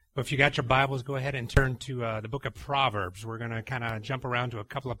Well, if you got your Bibles, go ahead and turn to the book of Proverbs. We're going to kind of jump around to a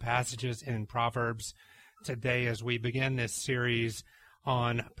couple of passages in Proverbs today as we begin this series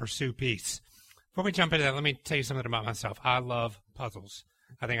on Pursue Peace. Before we jump into that, let me tell you something about myself. I love puzzles.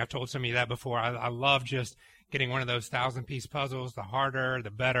 I think I've told some of you that before. I love just getting one of those 1,000-piece puzzles. The harder,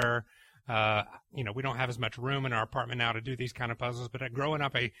 the better. We don't have as much room in our apartment now to do these kind of puzzles, but growing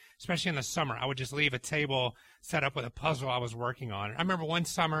up, especially in the summer, I would just leave a table set up with a puzzle I was working on. I remember one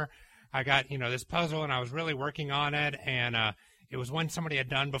summer I got, this puzzle and I was really working on it, and it was one somebody had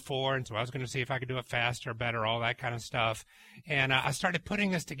done before, and so I was going to see if I could do it faster, better, all that kind of stuff. And I started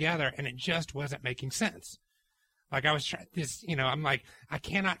putting this together, and it just wasn't making sense. Like I was I'm like, I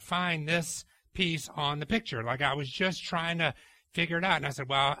cannot find this piece on the picture. Like I was just trying to figure it out. And I said,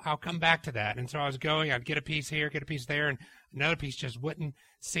 well, I'll come back to that. And so I was going, I'd get a piece here, get a piece there, and another piece just wouldn't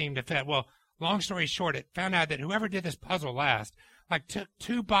seem to fit. Well, long story short, it found out that whoever did this puzzle last, took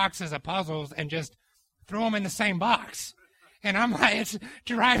 2 boxes of puzzles and just threw them in the same box. And I'm like, it's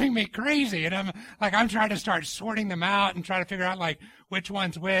driving me crazy. And I'm trying to start sorting them out and try to figure out which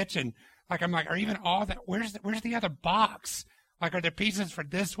one's which. And I'm like, are even all that, where's the other box? Are there pieces for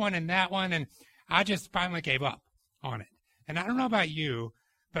this one and that one? And I just finally gave up on it. And I don't know about you,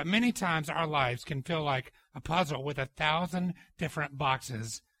 but many times our lives can feel like a puzzle with 1,000 different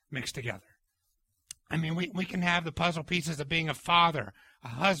boxes mixed together. I mean, we can have the puzzle pieces of being a father, a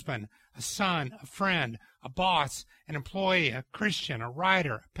husband, a son, a friend, a boss, an employee, a Christian, a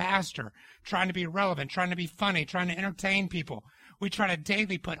writer, a pastor, trying to be relevant, trying to be funny, trying to entertain people. We try to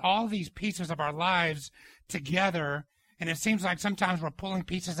daily put all these pieces of our lives together, and it seems like sometimes we're pulling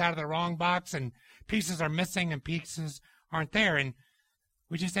pieces out of the wrong box, and pieces are missing and pieces aren't there, and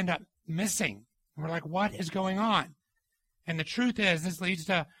we just end up missing. And we're like, what is going on? And the truth is, this leads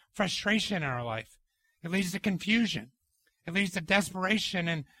to frustration in our life. It leads to confusion. It leads to desperation,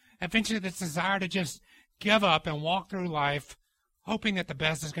 and eventually this desire to just give up and walk through life, hoping that the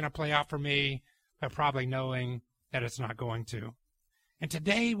best is going to play out for me, but probably knowing that it's not going to. And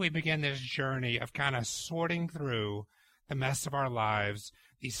today we begin this journey of kind of sorting through the mess of our lives,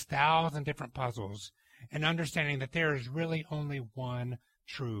 these 1,000 different puzzles, and understanding that there is really only one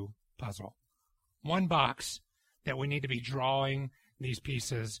true puzzle. One box that we need to be drawing these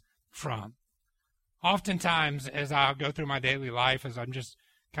pieces from. Oftentimes, as I go through my daily life, as I'm just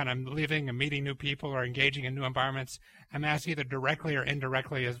kind of living and meeting new people or engaging in new environments, I'm asked either directly or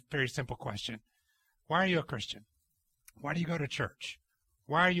indirectly a very simple question. Why are you a Christian? Why do you go to church?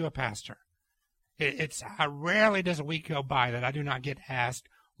 Why are you a pastor? Rarely does a week go by that I do not get asked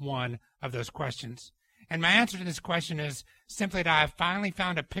one of those questions. And my answer to this question is simply that I have finally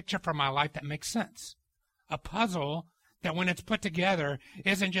found a picture for my life that makes sense. A puzzle that when it's put together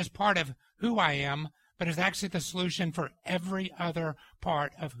isn't just part of who I am, but is actually the solution for every other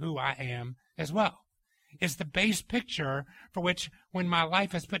part of who I am as well. It's the base picture for which when my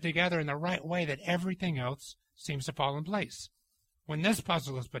life is put together in the right way that everything else seems to fall in place. When this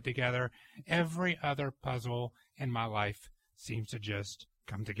puzzle is put together, every other puzzle in my life seems to just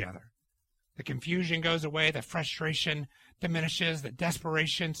come together. The confusion goes away, the frustration diminishes, the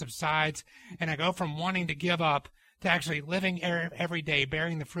desperation subsides, and I go from wanting to give up to actually living every day,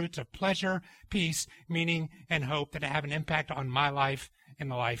 bearing the fruits of pleasure, peace, meaning, and hope that have an impact on my life and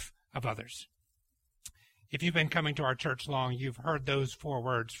the life of others. If you've been coming to our church long, you've heard those 4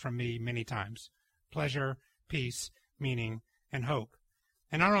 words from me many times. Pleasure, peace, meaning, and hope.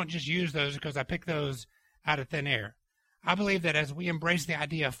 And I don't just use those because I pick those out of thin air. I believe that as we embrace the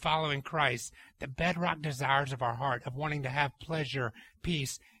idea of following Christ, the bedrock desires of our heart of wanting to have pleasure,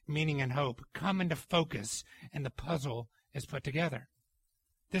 peace, meaning, and hope come into focus, and the puzzle is put together.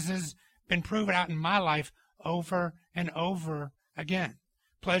 This has been proven out in my life over and over again.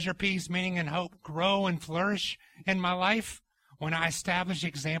 Pleasure, peace, meaning, and hope grow and flourish in my life when I establish the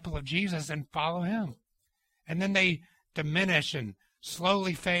example of Jesus and follow him. And then they diminish and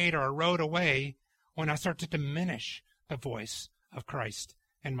slowly fade or erode away when I start to diminish the voice of Christ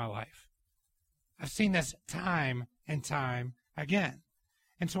in my life. I've seen this time and time again.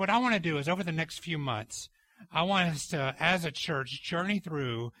 And so what I want to do is over the next few months, I want us to, as a church, journey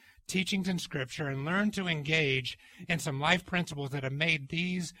through teachings in Scripture and learn to engage in some life principles that have made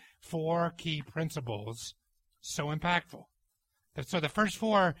these 4 key principles so impactful. So the first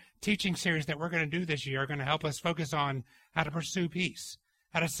 4 teaching series that we're going to do this year are going to help us focus on how to pursue peace,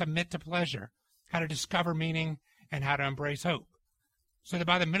 how to submit to pleasure, how to discover meaning, and how to embrace hope. So that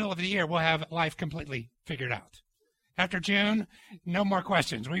by the middle of the year, we'll have life completely figured out. After June, no more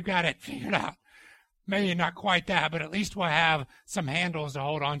questions. We've got it figured out. Maybe not quite that, but at least we'll have some handles to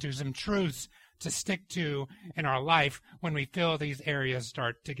hold on to, some truths to stick to in our life when we feel these areas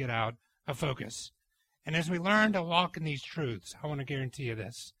start to get out of focus. And as we learn to walk in these truths, I want to guarantee you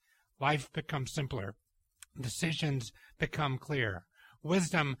this: life becomes simpler, decisions become clear,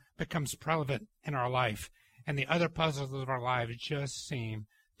 wisdom becomes prevalent in our life, and the other puzzles of our lives just seem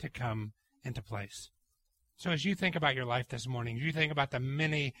to come into place. So as you think about your life this morning, you think about the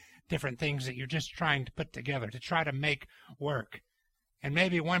many different things that you're just trying to put together, to try to make work. And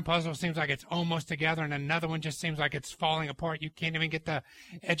maybe one puzzle seems like it's almost together, and another one just seems like it's falling apart. You can't even get the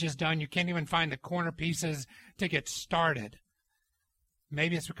edges done. You can't even find the corner pieces to get started.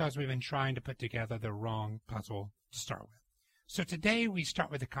 Maybe it's because we've been trying to put together the wrong puzzle to start with. So today we start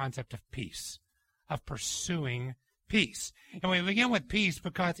with the concept of peace, of pursuing peace. And we begin with peace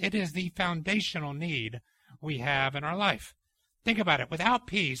because it is the foundational need we have in our life. Think about it. Without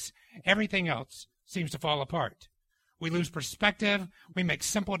peace, everything else seems to fall apart. We lose perspective. We make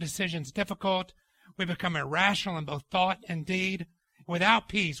simple decisions difficult. We become irrational in both thought and deed. Without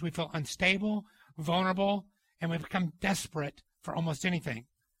peace, we feel unstable, vulnerable, and we become desperate for almost anything.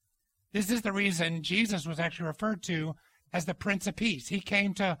 This is the reason Jesus was actually referred to as the Prince of Peace. He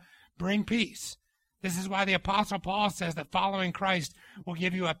came to bring peace. This is why the Apostle Paul says that following Christ will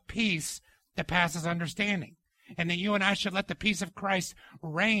give you a peace that passes understanding, and that you and I should let the peace of Christ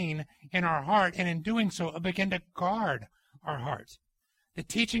reign in our heart, and in doing so, begin to guard our heart. The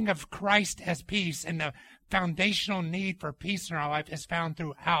teaching of Christ as peace and the foundational need for peace in our life is found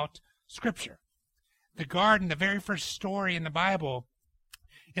throughout Scripture. The garden, the very first story in the Bible,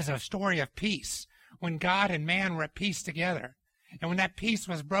 is a story of peace, when God and man were at peace together. And when that peace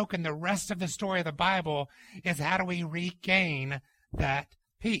was broken, the rest of the story of the Bible is how do we regain that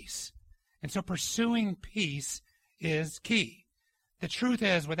peace. And so pursuing peace is key. The truth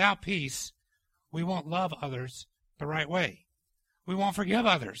is, without peace, we won't love others the right way. We won't forgive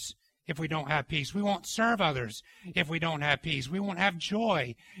others if we don't have peace. We won't serve others if we don't have peace. We won't have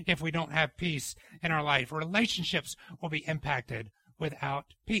joy if we don't have peace in our life. Relationships will be impacted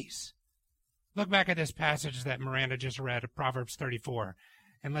without peace. Look back at this passage that Miranda just read of Proverbs 34,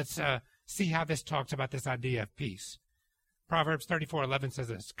 and let's see how this talks about this idea of peace. Proverbs 34:11 says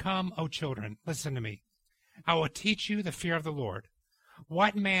this: "Come, O children, listen to me. I will teach you the fear of the Lord.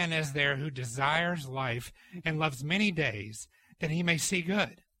 What man is there who desires life and loves many days, that he may see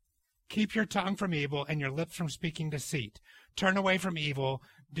good? Keep your tongue from evil and your lips from speaking deceit. Turn away from evil,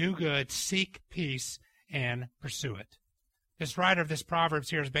 do good, seek peace, and pursue it." This writer of this Proverbs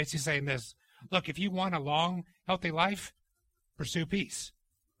here is basically saying this: look, if you want a long, healthy life, pursue peace.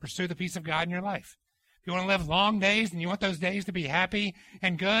 Pursue the peace of God in your life. If you want to live long days and you want those days to be happy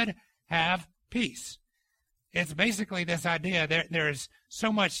and good, have peace. It's basically this idea. There's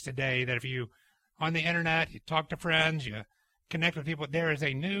so much today that if you, on the internet, you talk to friends, you connect with people, there is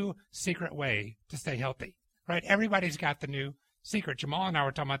a new secret way to stay healthy, right? Everybody's got the new secret. Jamal and I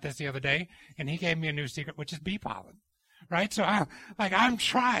were talking about this the other day, and he gave me a new secret, which is bee pollen, right? So I'm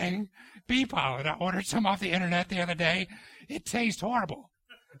trying bee pollen. I ordered some off the internet the other day. It tastes horrible.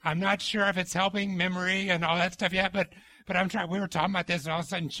 I'm not sure if it's helping memory and all that stuff yet, but I'm trying. We were talking about this, and all of a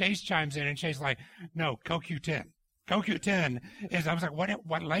sudden Chase chimes in, and Chase is like, "No, CoQ10. CoQ10 is." I was like,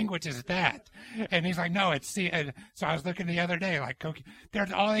 "What language is that?" And he's like, "No, it's C." And so I was looking the other day, like CoQ.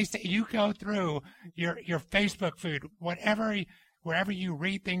 There's all these things. You go through your Facebook feed, wherever you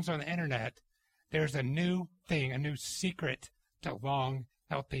read things on the internet, there's a new thing, a new secret to long,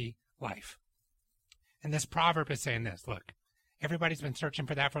 healthy life. And this proverb is saying this: look, everybody's been searching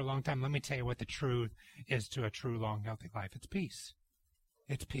for that for a long time. Let me tell you what the truth is to a true, long, healthy life. It's peace.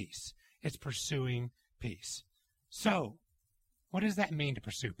 It's peace. It's pursuing peace. So, what does that mean to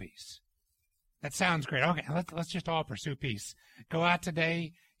pursue peace? That sounds great. Okay, let's just all pursue peace. Go out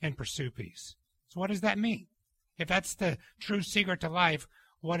today and pursue peace. So what does that mean? If that's the true secret to life,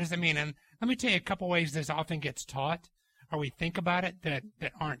 what does it mean? And let me tell you a couple ways this often gets taught, or we think about it, that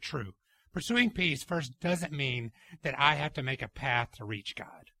aren't true. Pursuing peace first doesn't mean that I have to make a path to reach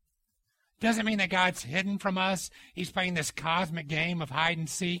God. Doesn't mean that God's hidden from us. He's playing this cosmic game of hide and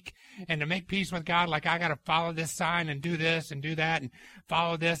seek. And to make peace with God, like I got to follow this sign and do this and do that and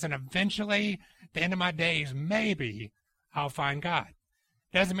follow this. And eventually, at the end of my days, maybe I'll find God.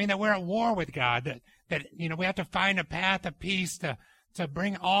 Doesn't mean that we're at war with God. That we have to find a path of peace to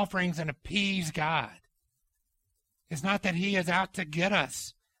bring offerings and appease God. It's not that He is out to get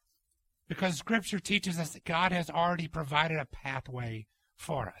us. Because Scripture teaches us that God has already provided a pathway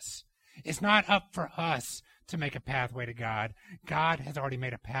for us. It's not up for us to make a pathway to God. God has already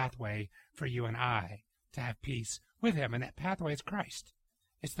made a pathway for you and I to have peace with Him, and that pathway is Christ.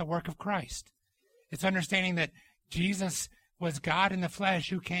 It's the work of Christ. It's understanding that Jesus was God in the flesh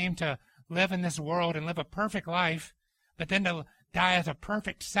who came to live in this world and live a perfect life, but then to die as a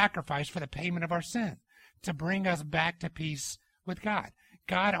perfect sacrifice for the payment of our sin, to bring us back to peace with God.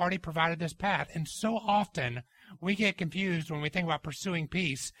 God already provided this path, and so often we get confused when we think about pursuing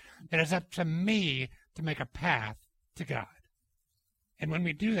peace that it's up to me to make a path to God. And when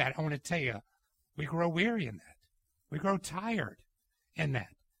we do that, I want to tell you, we grow weary in that. We grow tired in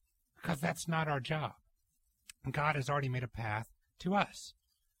that because that's not our job. God has already made a path to us.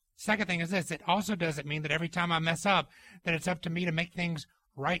 Second thing is this, it also doesn't mean that every time I mess up, that it's up to me to make things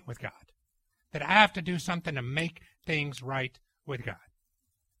right with God. That I have to do something to make things right with God.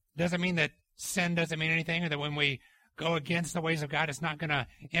 Doesn't mean that sin doesn't mean anything, or that when we go against the ways of God, it's not going to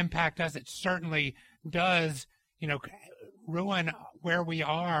impact us. It certainly does, ruin where we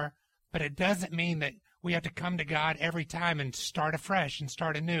are, but it doesn't mean that we have to come to God every time and start afresh and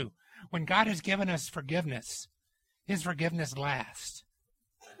start anew. When God has given us forgiveness, His forgiveness lasts.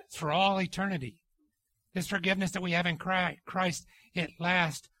 It's for all eternity. This forgiveness that we have in Christ, it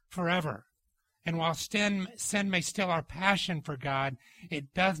lasts forever. And while sin may steal our passion for God,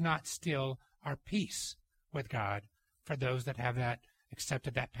 it does not steal our peace with God for those that have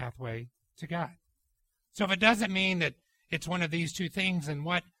accepted that pathway to God. So if it doesn't mean that it's one of these two things, then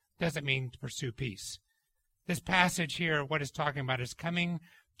what does it mean to pursue peace? This passage here, what it's talking about is coming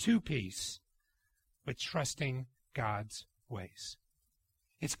to peace with trusting God's ways.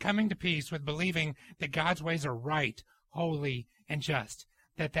 It's coming to peace with believing that God's ways are right, holy, and just,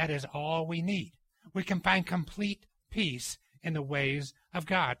 that is all we need. We can find complete peace in the ways of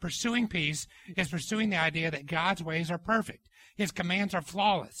God. Pursuing peace is pursuing the idea that God's ways are perfect. His commands are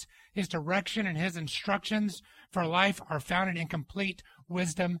flawless. His direction and His instructions for life are founded in complete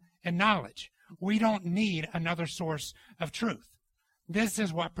wisdom and knowledge. We don't need another source of truth. This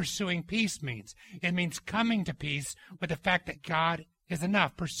is what pursuing peace means. It means coming to peace with the fact that God is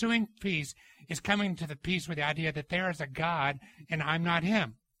enough. Pursuing peace is coming to the peace with the idea that there is a God and I'm not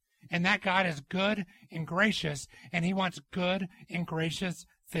Him. And that God is good and gracious, and He wants good and gracious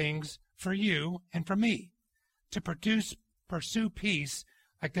things for you and for me. To pursue peace,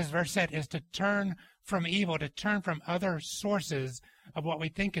 like this verse said, is to turn from evil, to turn from other sources of what we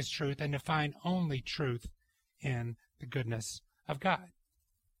think is truth, and to find only truth in the goodness of God.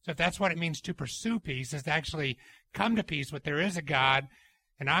 So if that's what it means to pursue peace, is to actually come to peace with there is a God,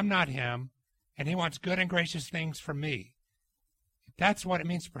 and I'm not Him, and He wants good and gracious things for me. If that's what it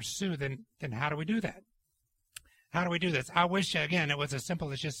means to pursue, then how do we do that? How do we do this? I wish, again, it was as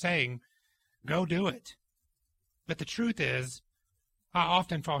simple as just saying, go do it. But the truth is, I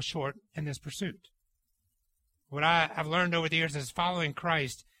often fall short in this pursuit. What I've learned over the years is following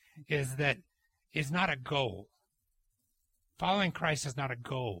Christ is not a goal. Following Christ is not a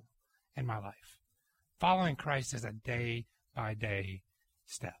goal in my life. Following Christ is a day-by-day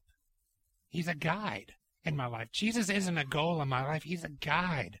step. He's a guide in my life. Jesus isn't a goal in my life. He's a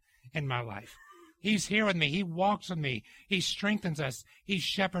guide in my life. He's here with me. He walks with me. He strengthens us. He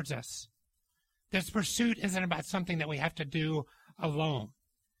shepherds us. This pursuit isn't about something that we have to do alone.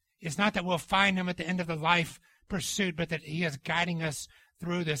 It's not that we'll find Him at the end of the life pursuit, but that He is guiding us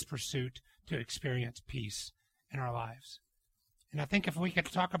through this pursuit to experience peace in our lives. And I think if we could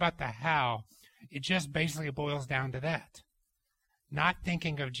talk about the how, it just basically boils down to that. Not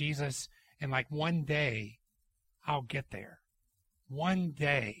thinking of Jesus in like one day, I'll get there. One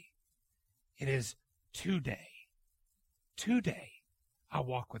day. It is today. Today, I'll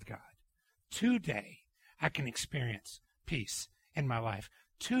walk with God. Today, I can experience peace in my life.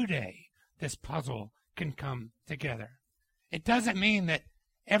 Today, this puzzle can come together. It doesn't mean that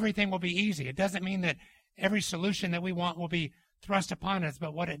everything will be easy. It doesn't mean that every solution that we want will be thrust upon us.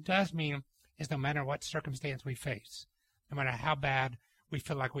 But what it does mean is no matter what circumstance we face, no matter how bad we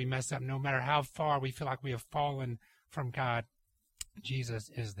feel like we mess up, no matter how far we feel like we have fallen from God,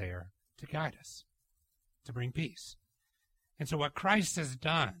 Jesus is there to guide us, to bring peace. And so what Christ has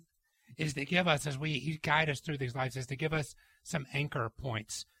done is to give us, He guide us through these lives, is to give us some anchor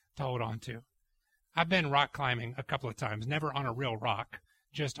points to hold on to. I've been rock climbing a couple of times, never on a real rock,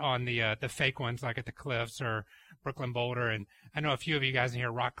 just on the fake ones like at the Cliffs or Brooklyn Boulder. And I know a few of you guys in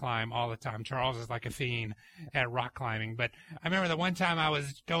here rock climb all the time. Charles is like a fiend at rock climbing. But I remember the one time I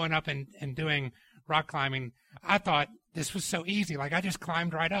was going up and doing rock climbing, I thought this was so easy. Like I just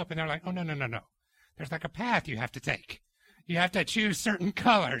climbed right up. And they're like, oh, no. There's like a path you have to take. You have to choose certain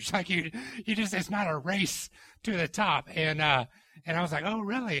colors. Like you just, it's not a race to the top. And I was like, oh,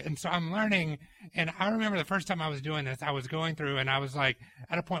 really? And so I'm learning. And I remember the first time I was doing this, I was going through and I was like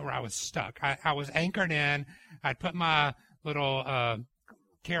at a point where I was stuck. I was anchored in. I'd put my little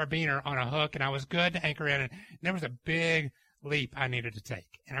carabiner on a hook and I was good to anchor in. And there was a big leap I needed to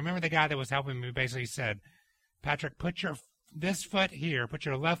take. And I remember the guy that was helping me basically said, Patrick, put this foot here, put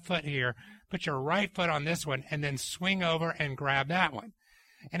your left foot here, put your right foot on this one, and then swing over and grab that one.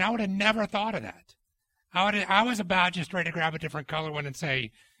 And I would have never thought of that. I was about just ready to grab a different color one and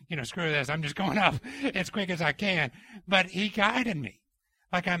say, screw this, I'm just going up as quick as I can. But he guided me.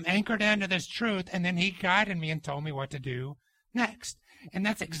 Like I'm anchored into this truth, and then he guided me and told me what to do next. And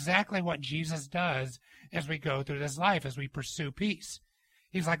that's exactly what Jesus does as we go through this life, as we pursue peace.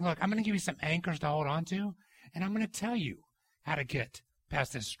 He's like, look, I'm going to give you some anchors to hold on to, and I'm going to tell you how to get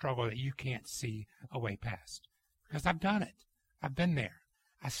past this struggle that you can't see a way past. Because I've done it. I've been there.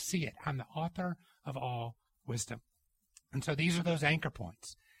 I see it. I'm the author of all wisdom. And so these are those anchor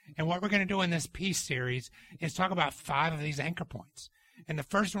points. And what we're going to do in this peace series is talk about 5 of these anchor points. And the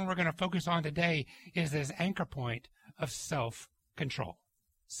first one we're going to focus on today is this anchor point of self-control.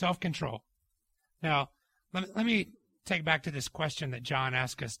 Self-control. Now, let me take back to this question that John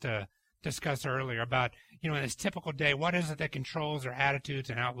asked us to discuss earlier about, in this typical day, what is it that controls our attitudes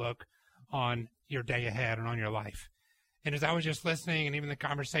and outlook on your day ahead and on your life? And as I was just listening, and even the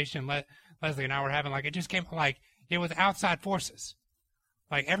conversation Leslie and I were having, it just came it was outside forces.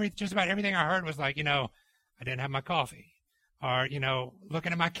 Just about everything I heard was I didn't have my coffee. Or,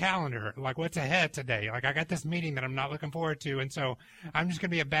 looking at my calendar, what's ahead today? I got this meeting that I'm not looking forward to, and so I'm just going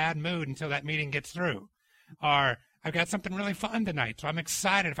to be in a bad mood until that meeting gets through. Or I've got something really fun tonight, so I'm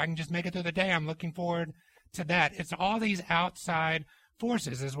excited. If I can just make it through the day, I'm looking forward to that. It's all these outside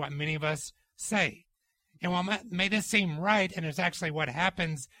forces is what many of us say. And while may this seem right, and it's actually what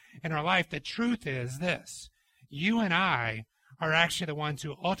happens in our life, the truth is this. You and I are actually the ones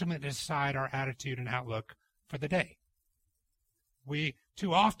who ultimately decide our attitude and outlook for the day. We,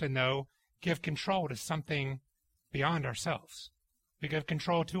 too often, though, give control to something beyond ourselves. We give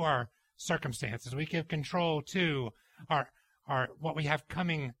control to our circumstances. We give control to our what we have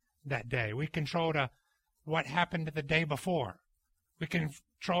coming that day. We control to what happened the day before. We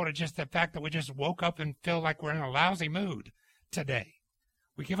control to just the fact that we just woke up and feel like we're in a lousy mood today.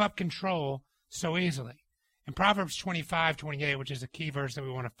 We give up control so easily. In Proverbs 25:28, which is a key verse that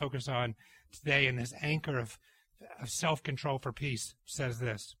we want to focus on today in this anchor of self-control for peace, says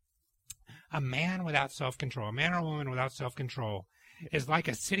this. A man without self-control, a man or woman without self-control, is like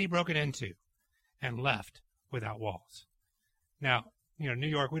a city broken into and left without walls. Now, New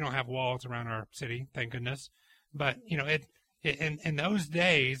York, we don't have walls around our city, thank goodness. But, in those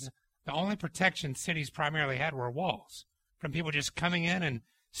days, the only protection cities primarily had were walls from people just coming in and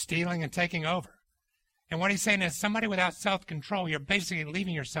stealing and taking over. And what he's saying is somebody without self-control, you're basically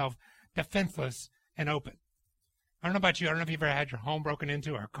leaving yourself defenseless and open. I don't know about you. I don't know if you've ever had your home broken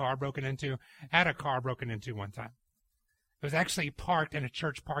into or a car broken into. I had a car broken into one time. It was actually parked in a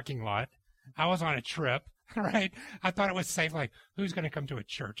church parking lot. I was on a trip, right? I thought it was safe. Who's going to come to a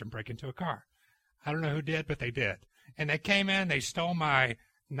church and break into a car? I don't know who did, but they did. And they came in. They stole my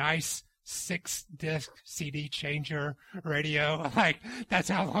nice 6-disc CD changer radio. That's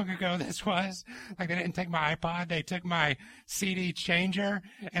how long ago this was. They didn't take my iPod. They took my CD changer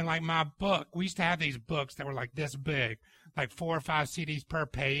and my book. We used to have these books that were this big, 4 or 5 CDs per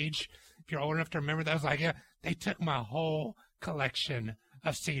page. If you're old enough to remember those, they took my whole collection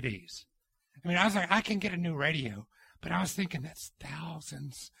of CDs. I mean, I was I can get a new radio, but I was thinking that's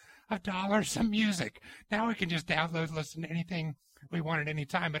thousands of dollars of music. Now we can just download, listen to anything we want at any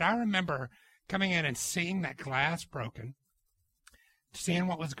time. But I remember coming in and seeing that glass broken, seeing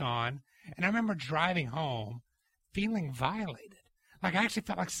what was gone, and I remember driving home feeling violated. I actually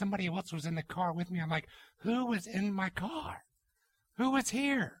felt like somebody else was in the car with me. I'm who was in my car? Who was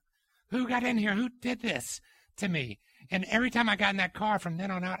here? Who got in here? Who did this to me? And every time I got in that car from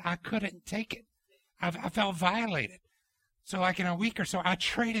then on out, I couldn't take it. I felt violated. So in a week or so, I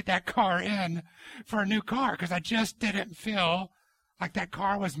traded that car in for a new car because I just didn't feel like that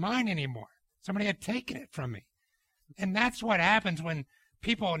car was mine anymore. Somebody had taken it from me. And that's what happens when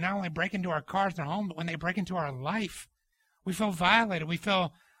people not only break into our cars and home, but when they break into our life. We feel violated. We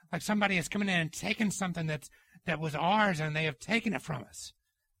feel like somebody is coming in and taking something that was ours and they have taken it from us.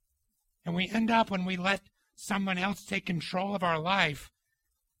 And we end up, when we let someone else take control of our life,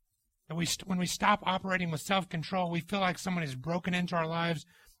 when we stop operating with self-control, we feel like someone has broken into our lives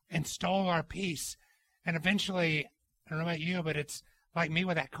and stole our peace. And eventually, I don't know about you, but it's like me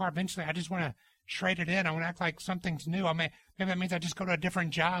with that car. Eventually, I just want to trade it in. I want to act like something's new. Maybe that means I just go to a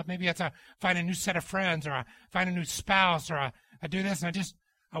different job. Maybe it's I find a new set of friends, or I find a new spouse, or I do this, and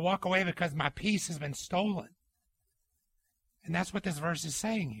I walk away because my peace has been stolen. And that's what this verse is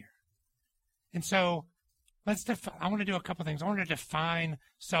saying here. And so I want to do a couple things. I want to define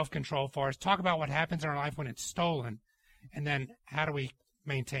self-control for us, talk about what happens in our life when it's stolen, And then how do we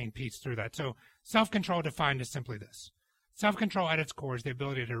maintain peace through that? So self-control defined is simply this. Self-control at its core is the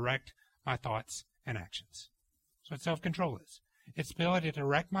ability to direct my thoughts and actions. So what self-control is. It's the ability to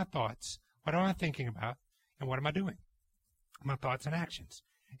direct my thoughts, what am I thinking about, and what am I doing? My thoughts and actions.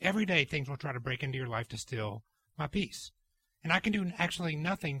 Every day things will try to break into your life to steal my peace. And I can do actually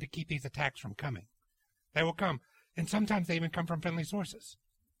nothing to keep these attacks from coming. They will come. And sometimes they even come from friendly sources.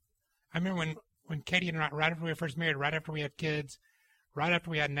 I remember when Katie and I, right after we were first married, right after we had kids, right after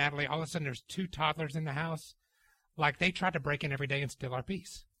we had Natalie, all of a sudden there's 2 toddlers in the house. Like they tried to break in every day and steal our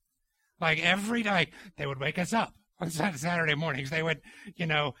peace. Like every day they would wake us up on Saturday mornings. They would,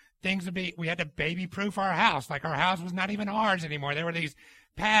 things would be, we had to baby-proof our house. Like our house was not even ours anymore. There were these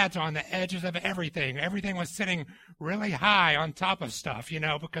pads on the edges of everything. Everything was sitting really high on top of stuff,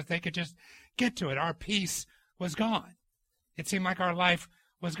 because they could just get to it. Our peace was gone. It seemed like our life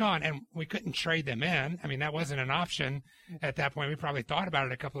was gone, and we couldn't trade them in. I mean, that wasn't an option at that point. We probably thought about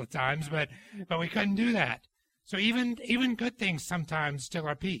it a couple of times, but we couldn't do that. So even good things sometimes steal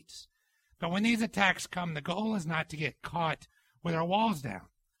our peace. But when these attacks come, the goal is not to get caught with our walls down,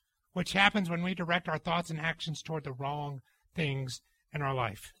 which happens when we direct our thoughts and actions toward the wrong things in our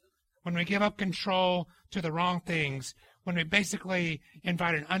life. When we give up control to the wrong things, when we basically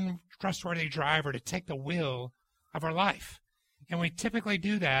invite an untrustworthy driver to take the wheel of our life. And we typically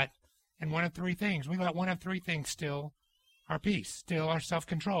do that in one of 3 things. We let one of 3 things steal our peace, steal our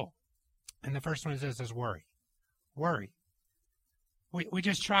self-control. And the first one is this, is worry. Worry. We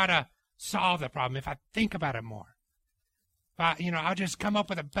just try to solve the problem. If I think about it more, I'll just come up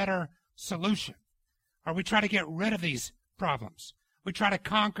with a better solution. Or we try to get rid of these problems. We try to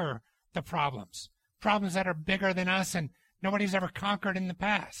conquer the problems that are bigger than us and nobody's ever conquered in the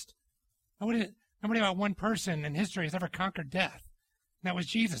past. Nobody but one person in history has ever conquered death. And that was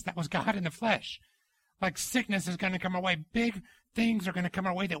Jesus. That was God in the flesh. Like sickness is going to come our way. Big things are going to come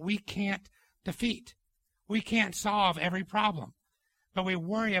our way that we can't defeat. We can't solve every problem. But we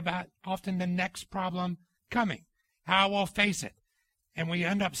worry about often the next problem coming, how we'll face it. And we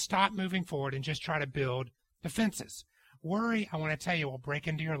end up stop moving forward and just try to build defenses. Worry, I want to tell you, will break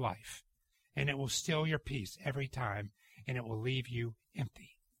into your life. And it will steal your peace every time. And it will leave you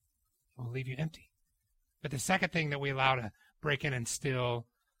empty. It will leave you empty. But the second thing that we allow to break in and steal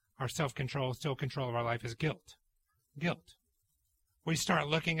our self-control, steal control of our life is guilt. Guilt. We start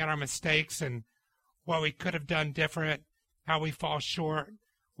looking at our mistakes and what we could have done different, how we fall short,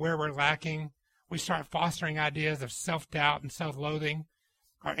 where we're lacking. We start fostering ideas of self-doubt and self-loathing.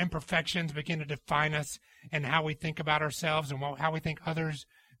 Our imperfections begin to define us and how we think about ourselves and how we think others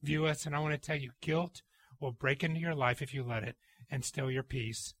view us. And I want to tell you, guilt will break into your life if you let it and steal your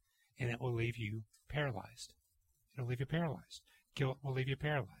peace, and it will leave you paralyzed. It'll leave you paralyzed. Guilt will leave you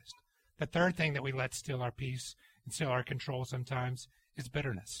paralyzed. The third thing that we let steal our peace and steal our control sometimes is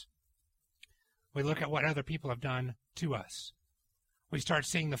bitterness. We look at what other people have done to us. We start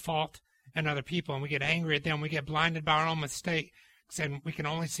seeing the fault in other people, and we get angry at them. We get blinded by our own mistakes, and we can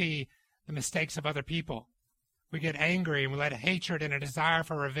only see the mistakes of other people. We get angry, and we let hatred and a desire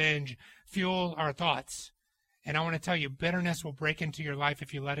for revenge fuel our thoughts. And I want to tell you, bitterness will break into your life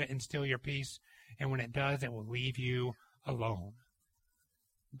if you let it and steal your peace. And when it does, it will leave you alone.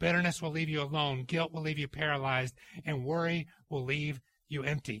 Bitterness will leave you alone. Guilt will leave you paralyzed. And worry will leave you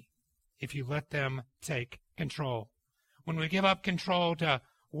empty if you let them take control. When we give up control to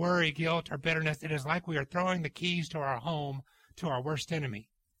worry, guilt, or bitterness, it is like we are throwing the keys to our home to our worst enemy.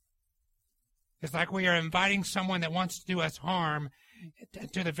 It's like we are inviting someone that wants to do us harm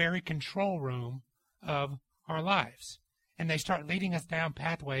to the very control room of our lives. And they start leading us down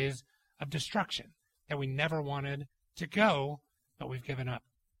pathways of destruction that we never wanted to go, but we've given up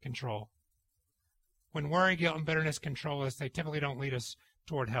control. When worry, guilt, and bitterness control us, they typically don't lead us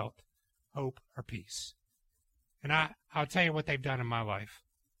toward health, hope, or peace. And I'll tell you what they've done in my life.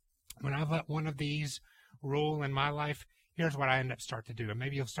 When I let one of these rule in my life, here's what I end up start to do. And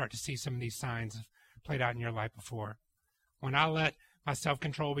maybe you'll start to see some of these signs played out in your life before. When I let my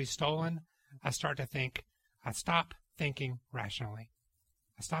self-control be stolen, I start to think, I stop thinking rationally.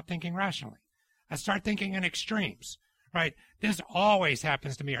 I stop thinking rationally. I start thinking in extremes, right? This always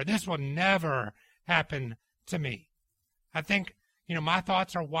happens to me, or this will never happen to me. I think, my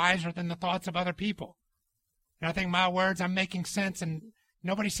thoughts are wiser than the thoughts of other people. And I think my words, I'm making sense, and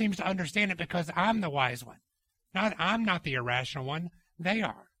nobody seems to understand it because I'm the wise one. I'm not the irrational one. They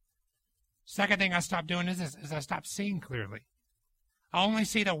are. Second thing I stopped doing is I stopped seeing clearly. I only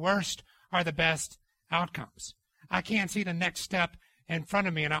see the worst or the best outcomes. I can't see the next step in front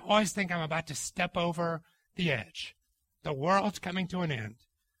of me, and I always think I'm about to step over the edge. The world's coming to an end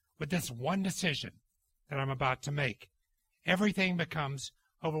with this one decision that I'm about to make. everything becomes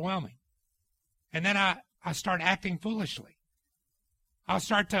overwhelming. And then I start acting foolishly. I'll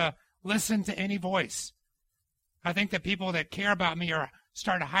start to listen to any voice. I think that people that care about me are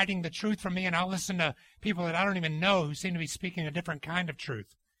start hiding the truth from me, and I'll listen to people that I don't even know who seem to be speaking a different kind of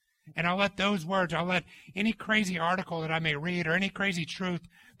truth. And I'll let those words, I'll let any crazy article that I may read or any crazy truth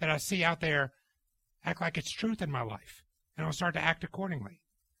that I see out there act like it's truth in my life. And I'll start to act accordingly.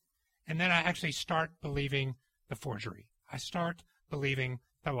 And then I actually start believing the forgery. I start believing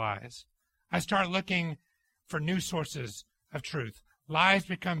the lies. I start looking for new sources of truth. Lies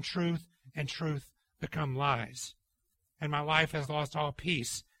become truth, and truth become lies. And my life has lost all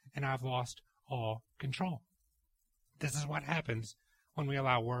peace, and I've lost all control. This is what happens when we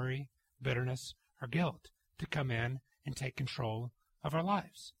allow worry, bitterness, or guilt to come in and take control of our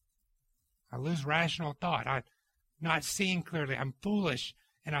lives. I lose rational thought. I'm not seeing clearly. I'm foolish,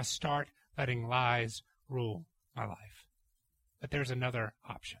 and I start letting lies rule my life. But there's another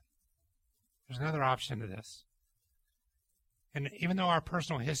option. There's another option to this. And even though our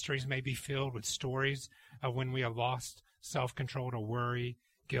personal histories may be filled with stories of when we have lost self-control to worry,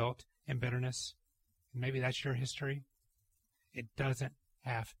 guilt, and bitterness, and maybe that's your history, it doesn't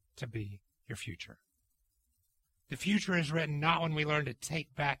have to be your future. The future is written not when we learn to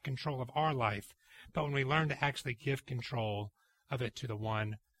take back control of our life, but when we learn to actually give control of it to the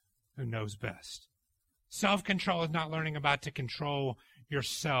one who knows best. Self-control is not learning about to control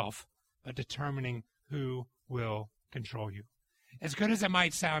yourself, but determining who will control you. As good as it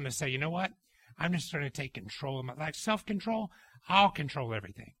might sound to say, you know what? I'm just going to take control of my life. Self-control, I'll control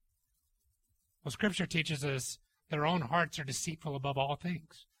everything. Well, Scripture teaches us that our own hearts are deceitful above all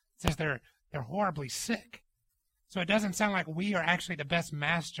things. It says they're horribly sick. So it doesn't sound like we are actually the best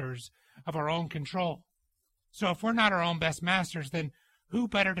masters of our own control. So if we're not our own best masters, then who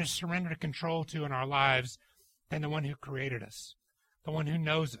better to surrender control to in our lives than the one who created us, the one who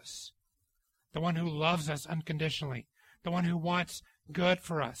knows us, the one who loves us unconditionally, the one who wants good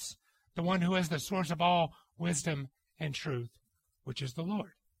for us, the one who is the source of all wisdom and truth, which is the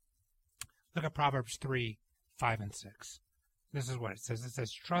Lord. Look at Proverbs 3, 5, and 6. This is what it says. It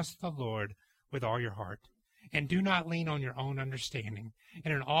says, trust the Lord with all your heart, and do not lean on your own understanding,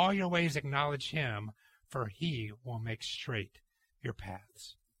 and in all your ways acknowledge him, for he will make straight your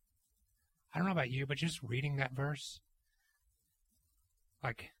paths. I don't know about you, but just reading that verse,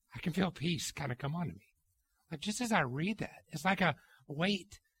 like, I can feel peace kind of come on to me. Like, just as I read that, it's like a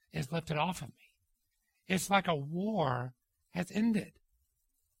weight is lifted off of me. It's like a war has ended.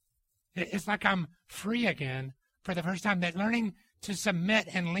 It's like I'm free again for the first time. That learning to submit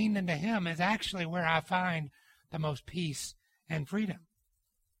and lean into him is actually where I find the most peace and freedom.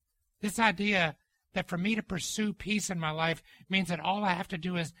 This idea that for me to pursue peace in my life means that all I have to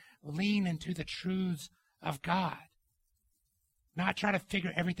do is lean into the truths of God, not try to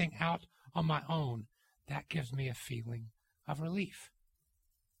figure everything out on my own. That gives me a feeling of relief.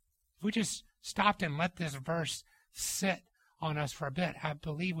 If we just stopped and let this verse sit on us for a bit, I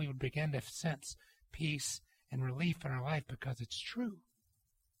believe we would begin to sense peace and relief in our life because it's true.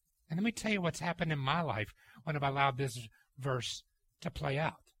 And let me tell you what's happened in my life when I've allowed this verse to play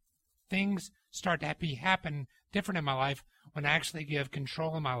out. Things start to happen different in my life when I actually give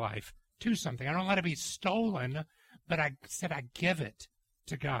control of my life to something. I don't let it be stolen, but I give it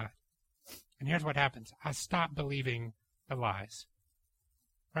to God. And here's what happens. I stop believing the lies.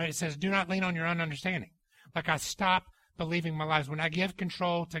 Right? It says, do not lean on your own understanding. Like, I stop believing my lies. When I give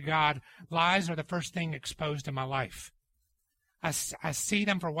control to God, lies are the first thing exposed in my life. I see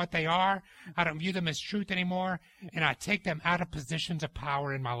them for what they are. I don't view them as truth anymore, and I take them out of positions of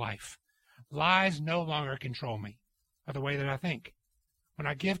power in my life. Lies no longer control me or the way that I think. When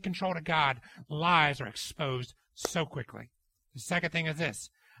I give control to God, lies are exposed so quickly. The second thing is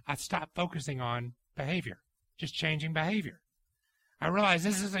this. I stop focusing on behavior, just changing behavior. I realize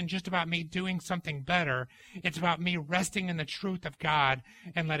this isn't just about me doing something better. It's about me resting in the truth of God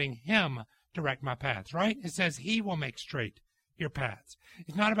and letting him direct my paths, right? It says he will make straight your paths.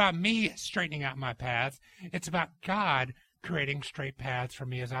 It's not about me straightening out my paths. It's about God creating straight paths for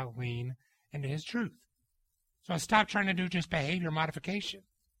me as I lean into his truth. So I stop trying to do just behavior modification.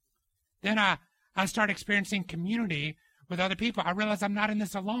 Then I start experiencing community with other people. I realize I'm not in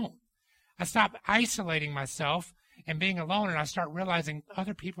this alone. I stop isolating myself and being alone, and I start realizing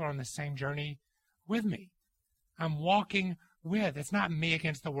other people are on the same journey with me. I'm walking with. It's not me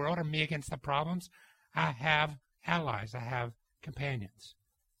against the world or me against the problems. I have allies. I have companions.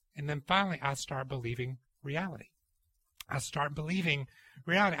 And then finally, I start believing reality. I start believing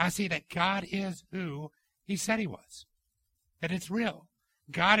reality. I see that God is who he said he was, that it's real.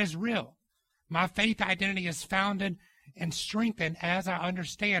 God is real. My faith identity is founded and strengthened as I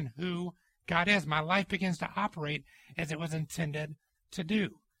understand who God is. My life begins to operate as it was intended to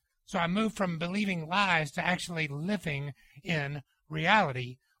do. So I move from believing lies to actually living in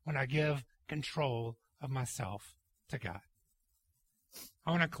reality when I give control of myself to God.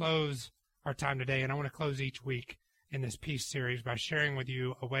 I want to close our time today, and I want to close each week in this peace series by sharing with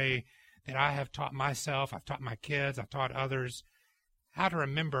you a way that I have taught myself, I've taught my kids, I've taught others how to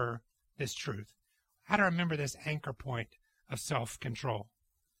remember this truth, how to remember this anchor point of self-control.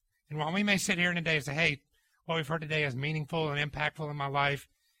 And while we may sit here today and say, hey, what we've heard today is meaningful and impactful in my life,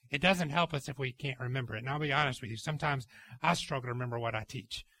 it doesn't help us if we can't remember it. And I'll be honest with you, sometimes I struggle to remember what I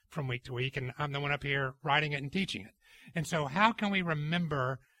teach from week to week, and I'm the one up here writing it and teaching it. And so how can we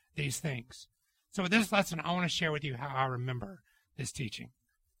remember these things? So with this lesson, I want to share with you how I remember this teaching.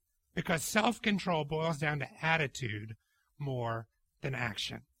 Because self-control boils down to attitude more than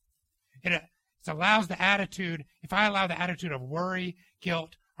action. It allows the attitude, if I allow the attitude of worry,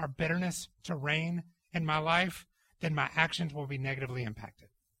 guilt, or bitterness to reign in my life, then my actions will be negatively impacted.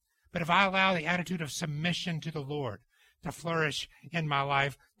 But if I allow the attitude of submission to the Lord to flourish in my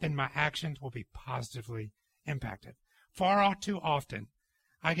life, then my actions will be positively impacted. Far too often,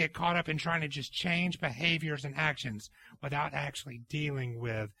 I get caught up in trying to just change behaviors and actions without actually dealing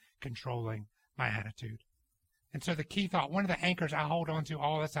with controlling my attitude. And so the key thought, one of the anchors I hold on to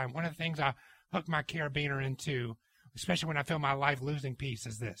all the time, one of the things I hook my carabiner into, especially when I feel my life losing peace,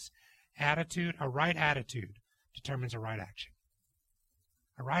 is this. Attitude, a right attitude determines a right action.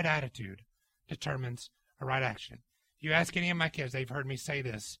 A right attitude determines a right action. If you ask any of my kids, they've heard me say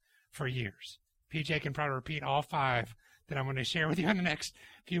this for years. PJ can probably repeat all 5 that I'm going to share with you in the next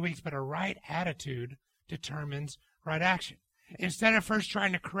few weeks, but a right attitude determines right action. Instead of first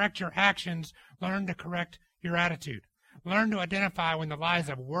trying to correct your actions, learn to correct your attitude. Learn to identify when the lies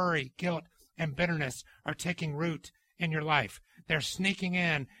of worry, guilt, and bitterness are taking root in your life. They're sneaking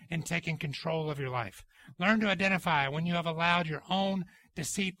in and taking control of your life. Learn to identify when you have allowed your own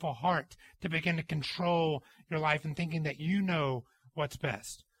deceitful heart to begin to control your life and thinking that you know what's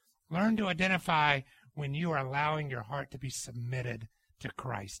best. Learn to identify when you are allowing your heart to be submitted to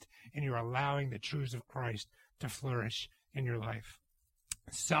Christ and you're allowing the truths of Christ to flourish in your life.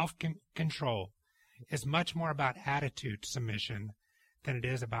 Self-control is much more about attitude submission than it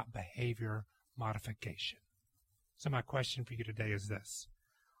is about behavior modification. So my question for you today is this.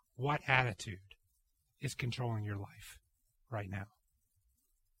 What attitude is controlling your life right now?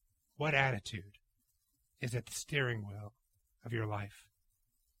 What attitude is at the steering wheel of your life?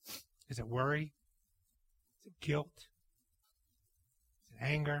 Is it worry? Is it guilt? Is it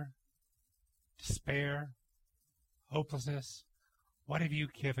anger? Despair? Hopelessness? What have you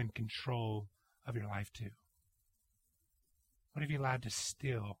given control of your life to? What have you allowed to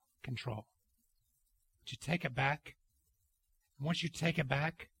steal control? Would you take it back? And once you take it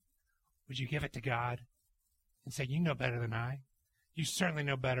back, would you give it to God and say, you know better than I. You certainly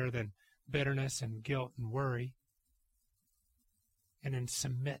know better than bitterness and guilt and worry. And then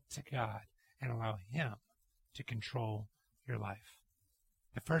submit to God and allow Him to control your life.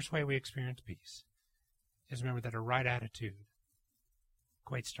 The first way we experience peace is remember that a right attitude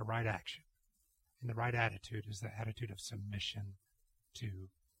equates to right action. And the right attitude is the attitude of submission to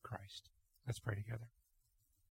Christ. Let's pray together.